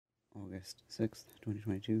August 6th,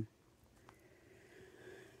 2022.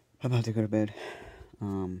 About to go to bed.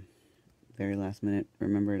 Very last minute.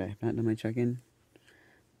 Remembered I have not done my check-in.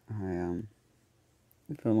 It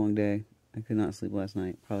felt a long day. I could not sleep last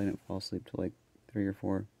night. Probably didn't fall asleep till like 3 or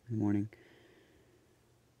 4 in the morning.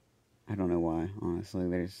 I don't know why, honestly.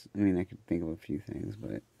 I could think of a few things,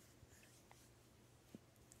 but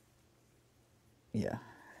yeah,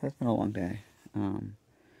 it's been a long day.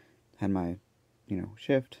 Had my,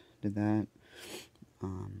 shift, did that,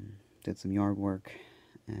 did some yard work,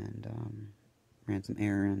 and, ran some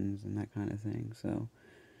errands and that kind of thing, so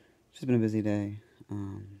it's just been a busy day,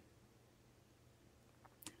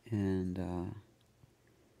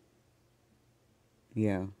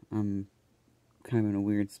 yeah, I'm kind of in a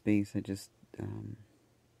weird space. I just,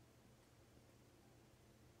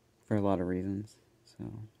 for a lot of reasons, so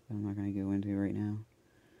I'm not going to go into right now,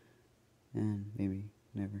 and maybe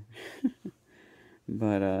never.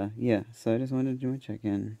 But, yeah, so I just wanted to do my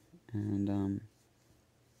check-in, and,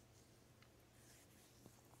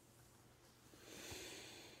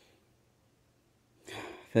 I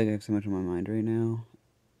feel like I have so much on my mind right now,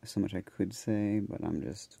 so much I could say, but I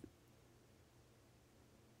just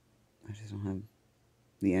don't have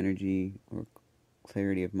the energy or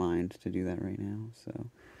clarity of mind to do that right now, so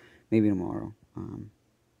maybe tomorrow.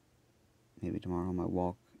 Maybe tomorrow on my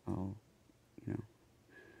walk, I'll,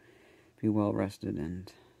 be well rested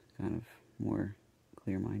and kind of more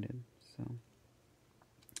clear-minded, so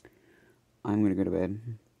I'm gonna go to bed.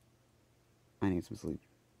 I need some sleep.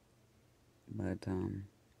 But,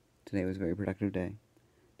 today was a very productive day,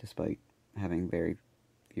 despite having very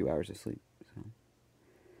few hours of sleep,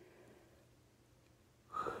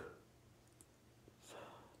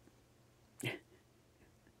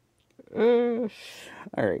 so.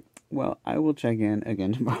 Alright, well, I will check in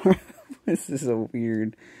again tomorrow. This is a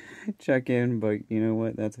weird check-in, but you know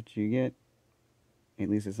what? That's what you get.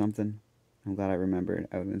 At least it's something. I'm glad I remembered.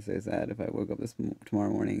 I would have been so sad if I woke up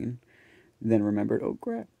tomorrow morning and then remembered, oh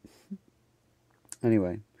crap.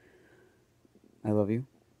 Anyway, I love you.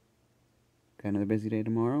 Got another busy day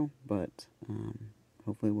tomorrow, but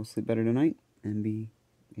hopefully we'll sleep better tonight and be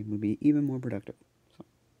able to be even more productive. So,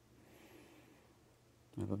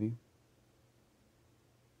 I love you.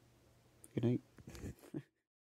 Good night.